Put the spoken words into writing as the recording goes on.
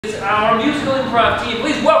Our musical improv team.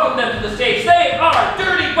 Please welcome them to the stage. They are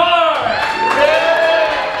Dirty Bars!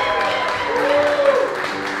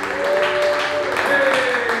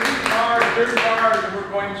 We are Dirty Bars, and we're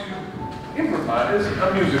going to improvise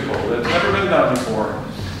a musical that's never been done before.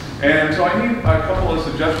 And so I need a couple of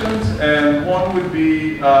suggestions, and one would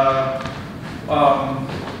be,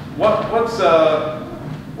 what's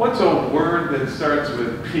a word that starts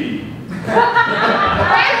with P?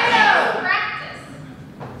 Practice.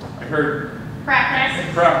 I heard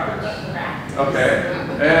Practice. practice. Okay.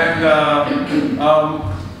 And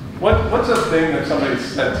what's a thing that somebody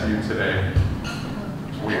said to you today?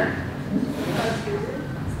 Weird.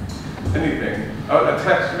 Anything? A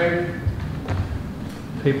text maybe?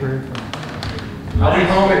 Paper. I'll be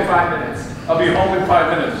home in 5 minutes. I'll be home in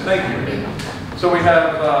 5 minutes. Thank you. So we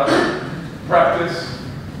have practice.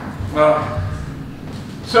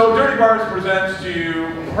 So Dirty Bars presents to you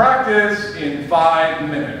Practice in 5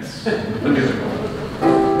 Minutes, the musical.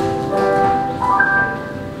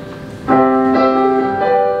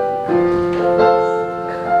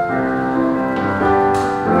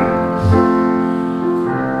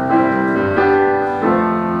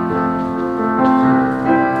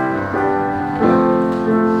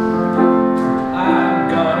 I'm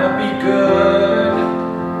gonna be good.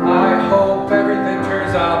 I hope everything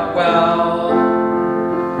turns out well.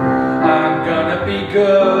 I'm gonna be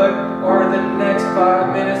good, or the next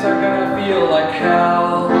 5 minutes are gonna feel like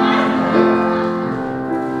hell.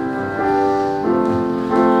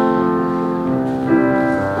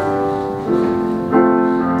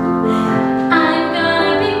 I'm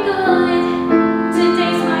gonna be good.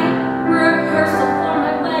 Today's my rehearsal for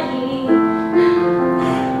my wedding.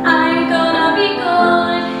 I'm gonna be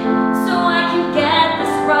good so I can get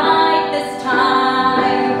this right this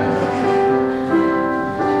time.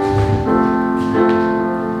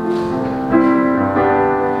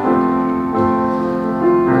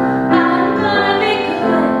 I'm gonna be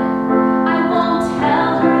good. I won't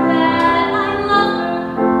tell her that I love her.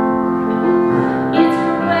 It's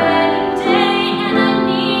her wedding day and I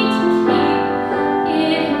need to keep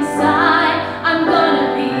it inside. I'm gonna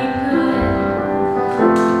be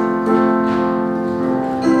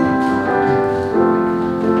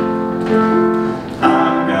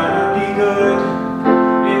I'm gonna be good.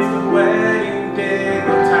 It's the wedding day,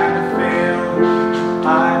 no time to fail.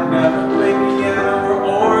 I've never played piano or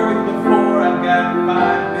organ before. I've got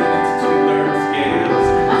 5 minutes to learn scales.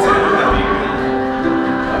 It's gonna be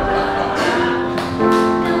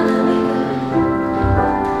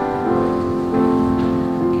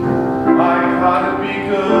I gotta be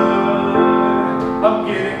good. I'm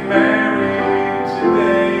getting married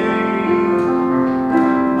today.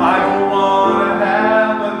 I don't want to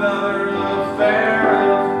have another affair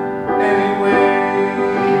anyway.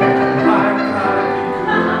 I gotta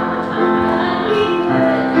be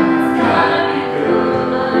good. It's gotta be good.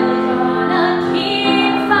 I'm gonna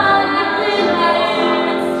keep 5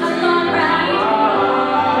 minutes. I'm gonna write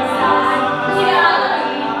inside. You gotta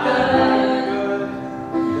be good.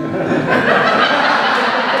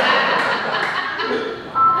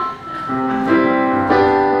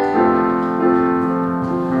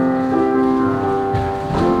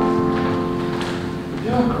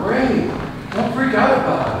 You're doing great. Don't freak out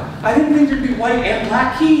about it. I didn't think there'd be white and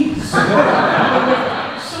black keys. So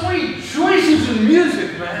many choices in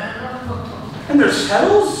music, man. And there's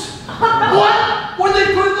pedals What? Where'd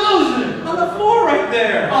they put those in? on the floor right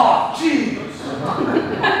there. Oh, jeez.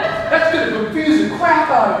 That's gonna confuse the crap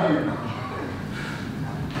out of you.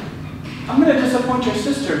 I'm gonna disappoint your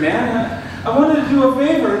sister, man. I wanted to do a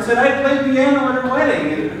favor and said I'd play piano at her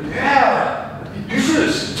wedding. And Yeah. You should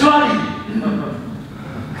have studied.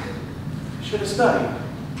 should have studied.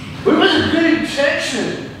 But it was a good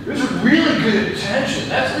intention. It was a really good intention.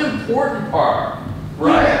 That's the important part,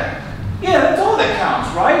 right? Yeah, that's all that counts,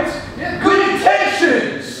 right? Yeah, good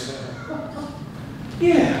intentions.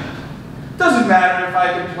 Yeah. Doesn't matter if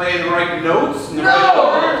I can play the right notes and the right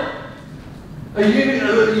order.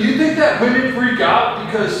 No. You think that women freak out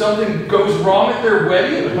because something goes wrong at their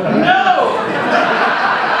wedding? No.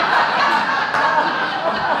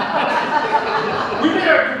 Women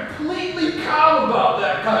are completely calm about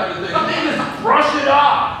that kind of thing. They just brush it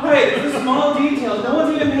off. Right, it's the small details. No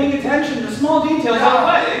one's even paying attention to the small details of the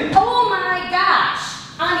wedding. Oh my gosh!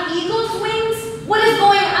 On Eagle's Wings? What is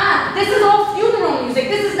going on? This is all funeral music.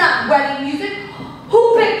 This is not wedding music.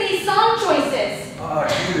 Who picked these song choices?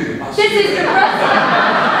 This is depressing.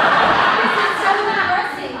 This is so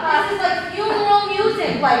depressing. This is like funeral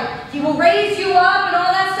music. Like, he will raise you up and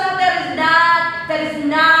all that stuff. That is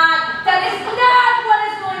not what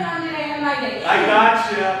is going on today on my hiding.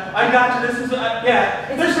 I gotcha. This is, yeah.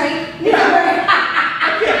 It's a train. Yeah. I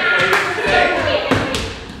can't play this today.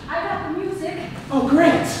 I got the music. Oh,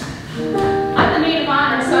 great. I'm the maid of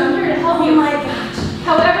honor, so I'm here to help you. Oh my gosh.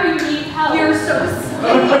 However you need help. You're so sweet.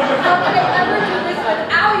 How could I ever do this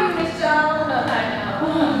without you, Michelle? I know.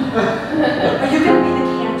 Are you gonna be the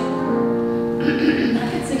cantor? I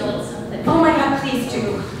could sing a little something. Oh my god, please do.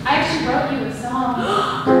 I actually wrote you a song.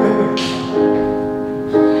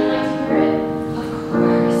 I'd like to hear it. Of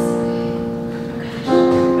course.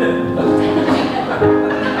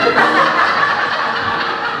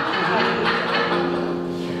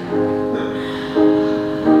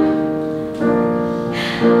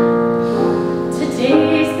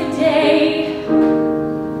 Today's the day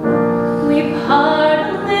we part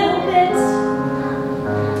a little bit.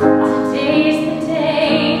 Today's the day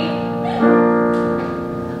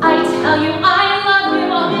I tell you I love you,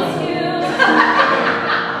 I'll miss you.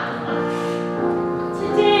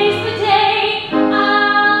 Today's the day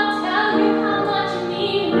I'll tell you how much you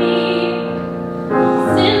need me.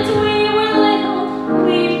 Since we were little,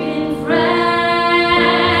 we've been friends.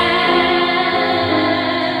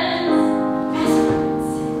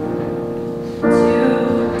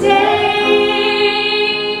 Today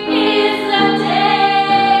is the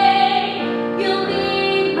day you'll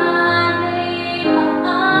be my maid of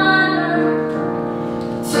honor.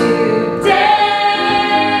 Today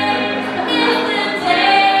is the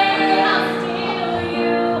day I'll steal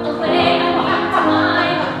you away. I won't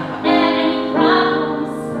time and any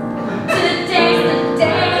problems. Today's the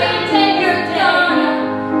day you're gonna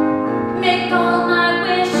make all my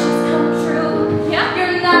wishes come true. Yeah.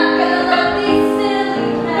 You're not gonna let these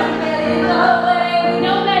silly men get in the way.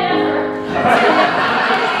 No man ever.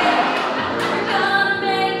 You're gonna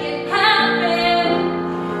make it happen.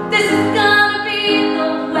 This is gonna be the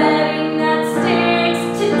wedding that sticks.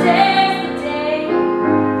 Today's the day.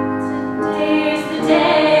 Today's the day.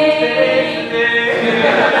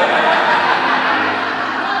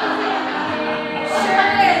 Sure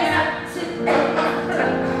is.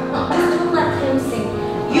 Just don't let him sing.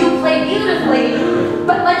 You play beautifully,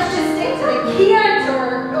 but let's just stick to the cantor,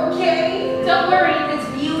 okay? Don't worry. It's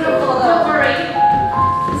beautiful Don't though. worry.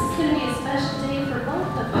 This is gonna be a special day for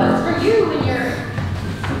both of us. For you and your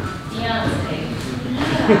fiance.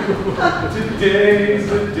 Today's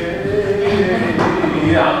the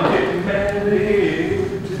day I'm getting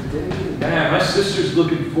married today. Man, my sister's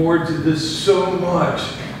looking forward to this so much.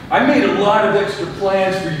 I made a lot of extra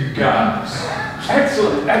plans for you guys.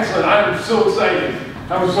 Excellent. I'm so excited.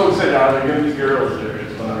 Are there going to be girls there?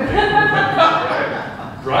 It's fun.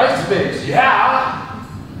 Bridesmaids, yeah.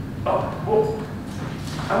 Oh, well,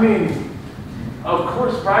 I mean, of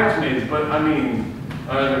course bridesmaids, but I mean,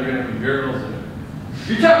 are there going to be girls in it?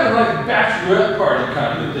 You're talking like a bachelorette party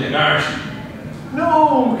kind of thing, aren't you?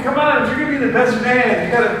 No, come on, if you're going to be the best man,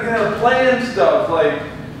 you gotta plan stuff, like,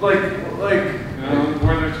 you know,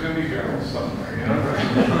 where there's going to be girls somewhere, you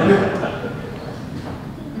know?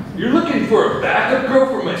 You're looking for a backup girl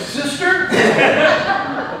for my sister?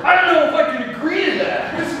 I don't know if I can agree to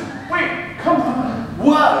that. Listen, wait, come on.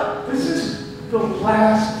 What? This is the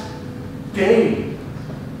last day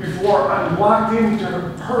before I'm locked into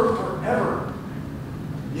her forever.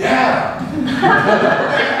 Yeah.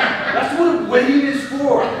 That's what a wedding is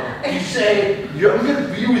for. You say, I'm going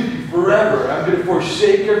to be with you forever. I'm going to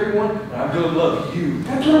forsake everyone, and I'm going to love you.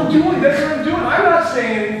 That's what I'm doing. I'm not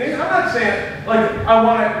saying anything. I'm not saying, like, I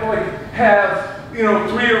want to, like, have, you know,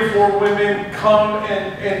 3 or 4 women come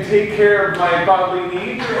and take care of my bodily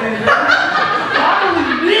needs or anything.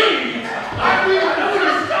 Bodily needs? I don't even know what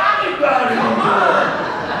you're talking about anymore.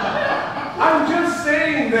 I'm just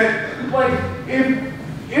saying that, like,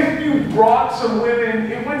 if you brought some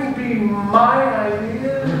women, it wouldn't be my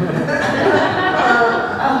idea.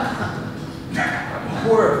 I'm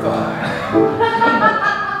horrified.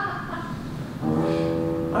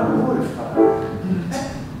 I'm mortified.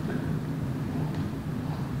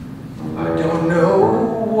 I don't know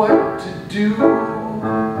what to do.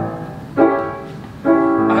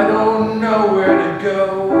 I don't know where to go.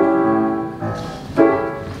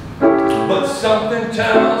 But something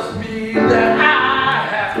tells me that I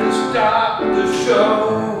have to stop the show.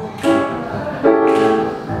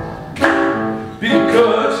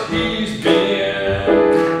 Because he's being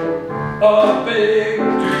a big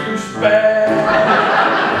douchebag.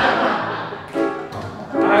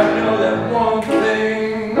 I know that one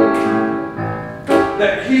thing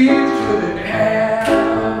that he shouldn't have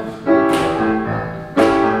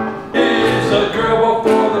is a girl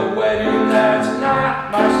before the wedding that's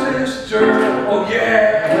not my sister. Oh yeah.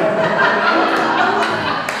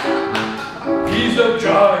 He's a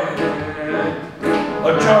giant.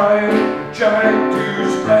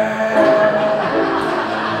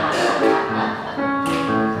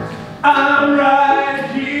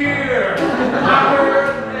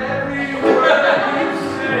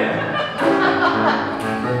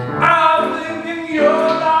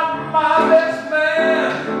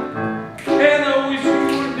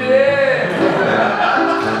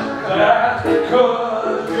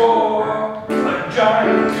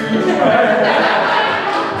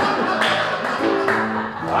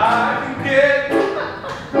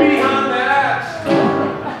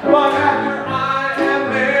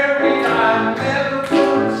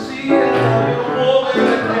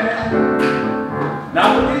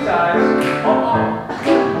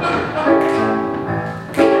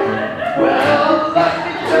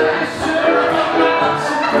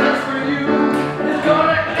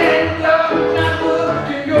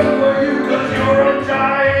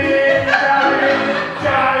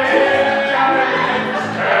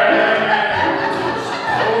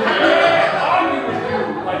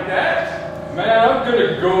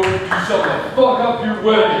 gonna go do something to fuck up your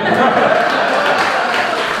wedding.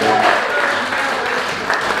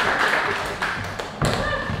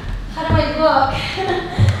 How do I look?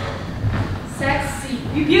 Sexy.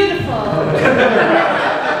 You're beautiful. It's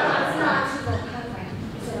not. She's like,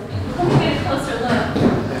 is it okay? Let me get a closer look.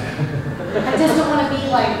 I just don't want to be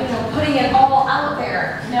like, putting it all out there.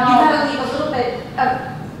 No. You gotta leave a little bit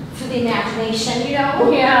to the imagination,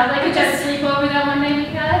 Yeah, like a just sleepover that one night we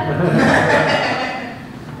had.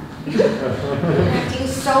 You're acting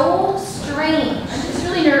so strange. I'm just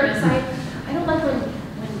really nervous. I don't like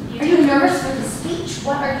when Are you nervous for the speech?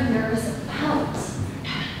 What are you nervous about?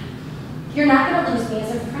 You're not gonna lose me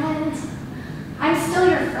as a friend. I'm still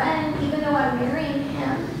your friend, even though I'm marrying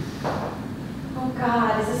him. Oh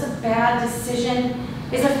God, is this a bad decision?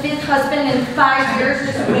 Is a fifth husband in 5 years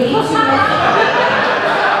just way too many?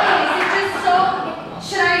 Is it just so?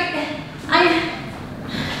 Should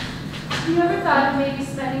Have you ever thought of maybe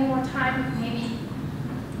spending more time with maybe,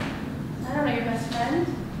 I don't know, your best friend?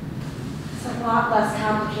 It's a lot less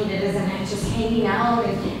complicated, isn't it? Just hanging out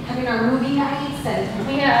and having our movie nights and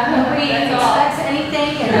nobody expects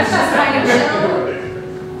anything and it's just kind of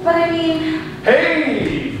chill. But I mean...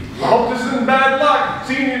 Hey! I hope this isn't bad luck,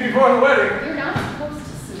 seeing you before the wedding. You're not supposed to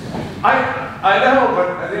see me. I know, but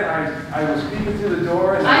I was peeping through the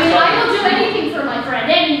door and... I will do anything for my friend,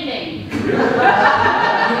 anything.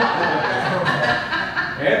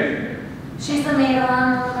 Anything? She's the maid of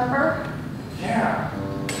honor, remember? Yeah.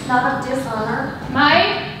 Not of dishonor.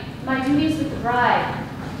 My duty's with the bride.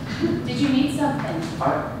 Did you need something? I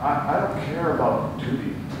don't care about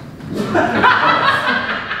duty.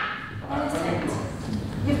 What is it?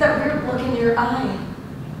 You have that weird look in your eye.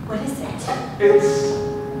 What is it? It's...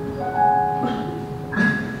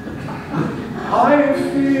 I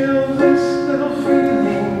feel this little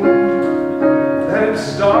feeling that it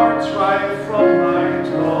starts right from my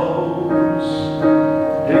toes.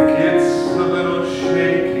 It gets a little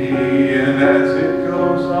shaky, and as it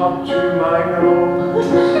goes up to my nose,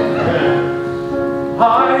 I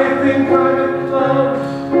think I'm in love.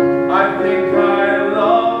 I think I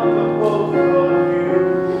love the both of you.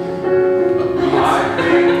 I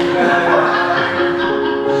think that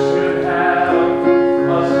I should have a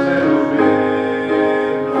little bit of you.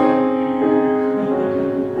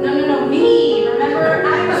 No, me. Remember,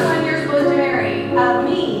 I'm the one you're supposed to marry.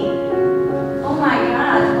 Me. Oh my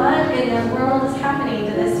God, what in the world is happening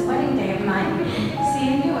to this wedding day of mine? See, I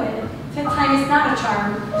knew it. Fifth time is not a charm.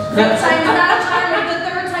 Fifth time is not a charm. If the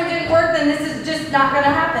third time didn't work, then this is just not going to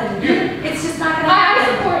happen. It's just not going to happen. I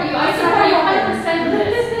support you. I support you 100% in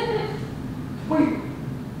this. Wait,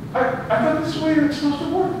 I thought this is the way it's supposed to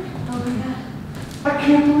work. Oh my God. I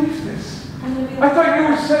can't believe this. I'm going to be I thought you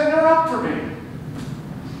were setting her up for me.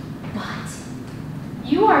 What?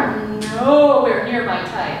 You are nowhere near my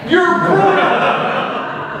type. Your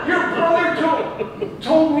brother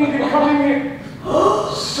told me to come in here.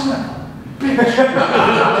 Son of a bitch.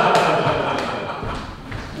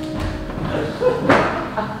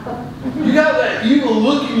 You got that evil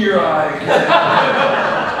look in your eye.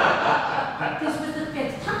 This was the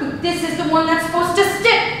fifth time. This is the one that's supposed to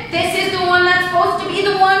stick. This is the one that's supposed to be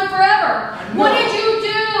the one forever. What did you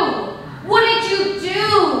do? What did you do?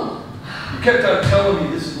 You kept on telling me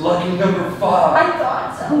this is lucky number 5. I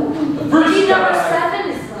thought so. The first Maybe number time. 7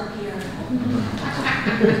 is luckier.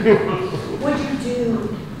 What'd you do?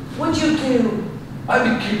 What'd you do? I've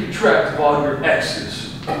been keeping track of all your exes.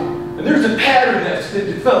 And there's a pattern that's been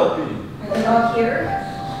developing. Are they all here?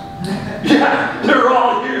 Yeah, they're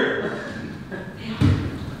all here.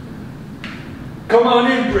 Come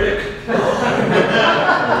on in, Rick.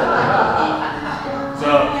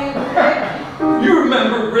 You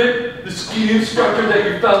remember Rick, the ski instructor that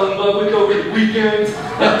you fell in love with over the weekend?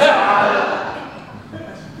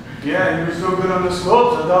 Yeah, you were so good on the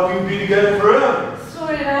slopes, I thought we'd be together forever. So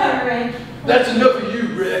did I, Rick. That's enough of you,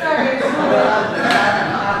 Rick. Sorry.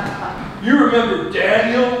 You remember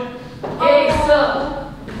Daniel? Hey, so,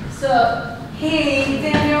 Hey,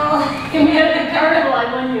 Daniel. can we have the carnival? I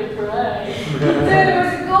won you a prize. There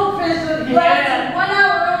was a goldfish that lasted 1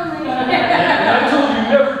 hour only. I told you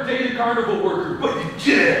never date a carnival worker, but you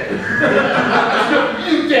did. That's enough of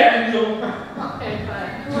you, Daniel. Okay,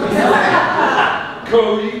 fine.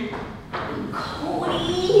 Cody.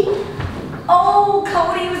 Cody? Oh,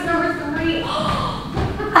 Cody was number 3.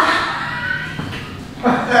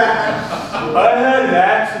 I had an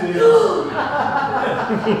accident. You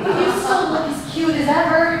still look as cute as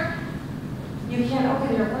ever. You can't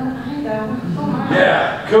open your one eye though. Oh my.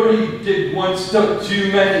 Yeah, Cody did one stunt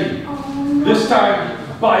too many. Oh, no. This time,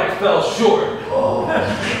 the bike fell short.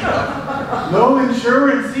 No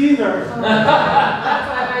insurance either. That's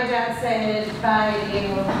why my dad said bye to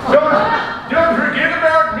you. Don't forget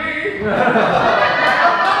about me.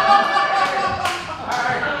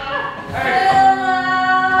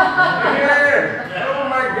 Yeah. Oh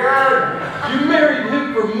my God. You married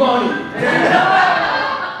him for money.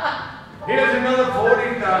 Here's another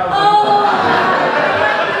 40,000. Oh.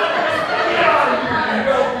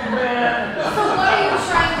 So what are you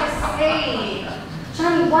trying to say?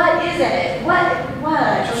 Johnny, what is it? What?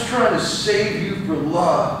 Just trying to save you for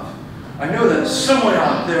love. I know that someone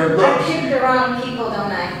out there I loves picked you. the wrong people,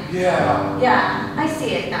 don't I? Yeah. Yeah, I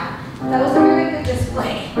see it now. That was a very good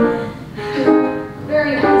display.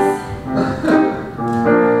 Very nice.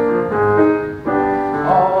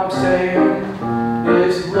 All I'm saying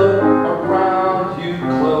is look around you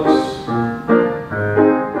close,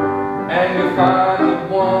 and you'll find the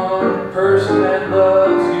one person that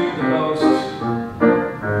loves you the most.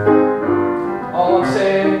 All I'm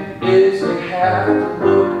saying is you have to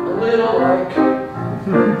look a little like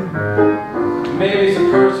maybe it's a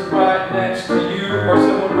person right next to you or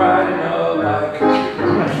someone riding a bike.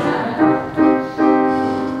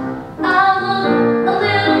 I'll look a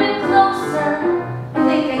little bit closer. I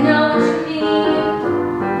think I know what you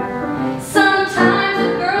mean. Sometimes a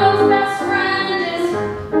girl's best friend is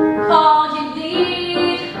all you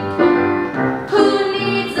need. Who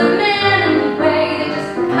needs a man anyway? They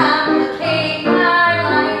just complicate my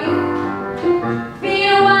life. Being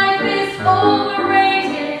a wife is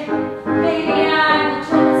overrated. Maybe I will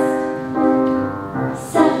just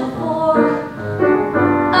settle for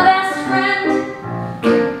a best friend.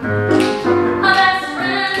 A best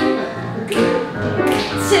friend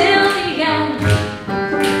till the end.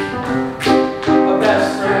 A best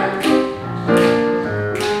friend.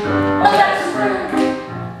 A best friend.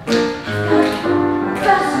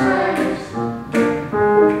 Best friend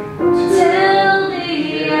till the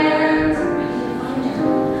end.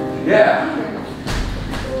 Yeah.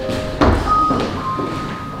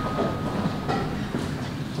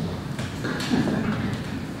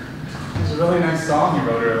 It's a really nice song you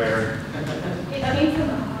wrote earlier. It came from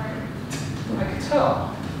the heart. I can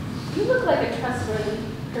tell. You look like a trustworthy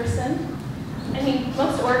person. I mean,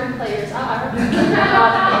 most organ players are. I'm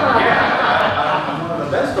one of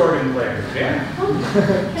the best organ players, yeah.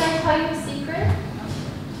 Can I tell you a secret?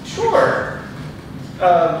 Sure.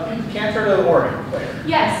 Cantor to the organ player.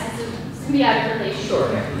 Yes, it's a symbiotic relationship. Sure.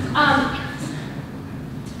 I'm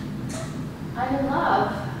in love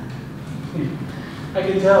I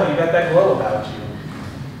can tell you got that glow about you.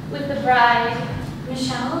 with the bride.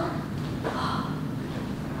 Michelle?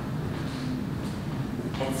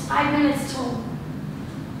 It's 5 minutes till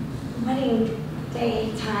wedding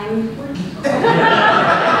day time.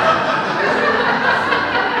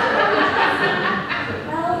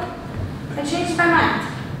 Well, I changed my mind.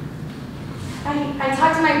 I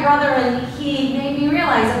talked to my brother and he made me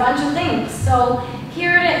realize a bunch of things. So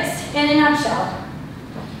here it is, in a nutshell.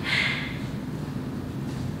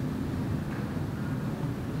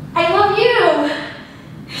 I love you!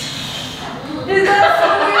 Is that so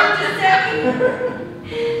weird to say?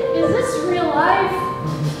 Is this real life?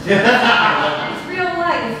 It's real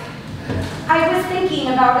life. I was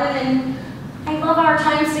thinking about it and I love our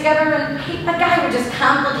times together and a guy would just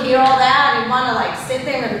complicate all that and want to like sit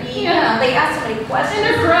there and be, you know, they ask so many questions. And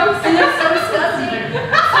they're gross. And they're so disgusting. I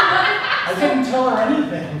didn't tell her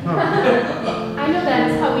anything. I know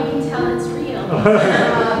that is how we can tell it's real.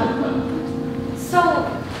 So,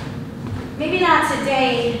 maybe not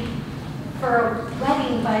today for a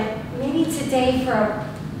wedding, but maybe today for a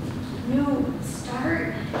new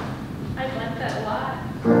start. I like that a lot.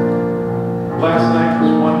 Last night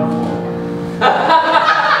was wonderful.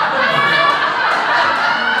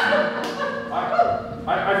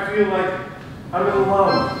 I feel like I'm in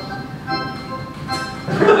love.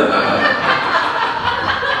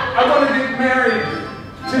 I want to get married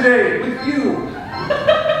today with you.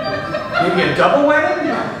 Maybe a double wedding?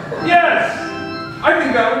 Yes! I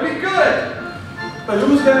think that would be good. But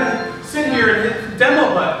who's gonna sit here and hit the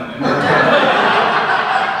demo button?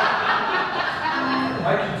 I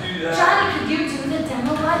can do that. Johnny, could you do the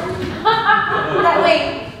demo button? That way,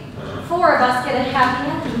 4 of us get a happy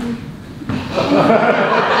ending.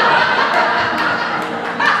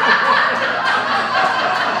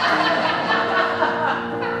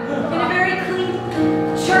 In a very clean,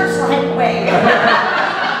 church-like way.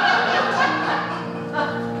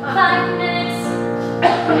 5 minutes.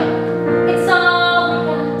 It's all we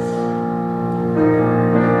got.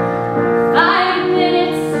 5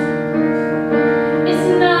 minutes. It's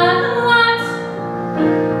not a lot.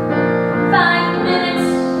 5 minutes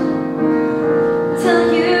till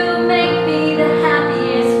you make me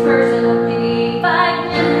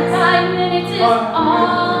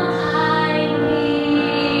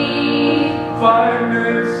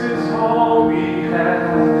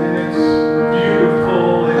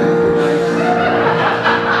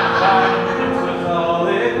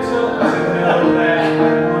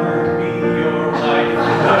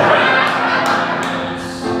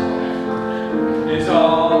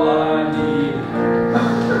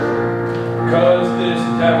does this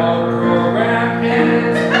demo program end?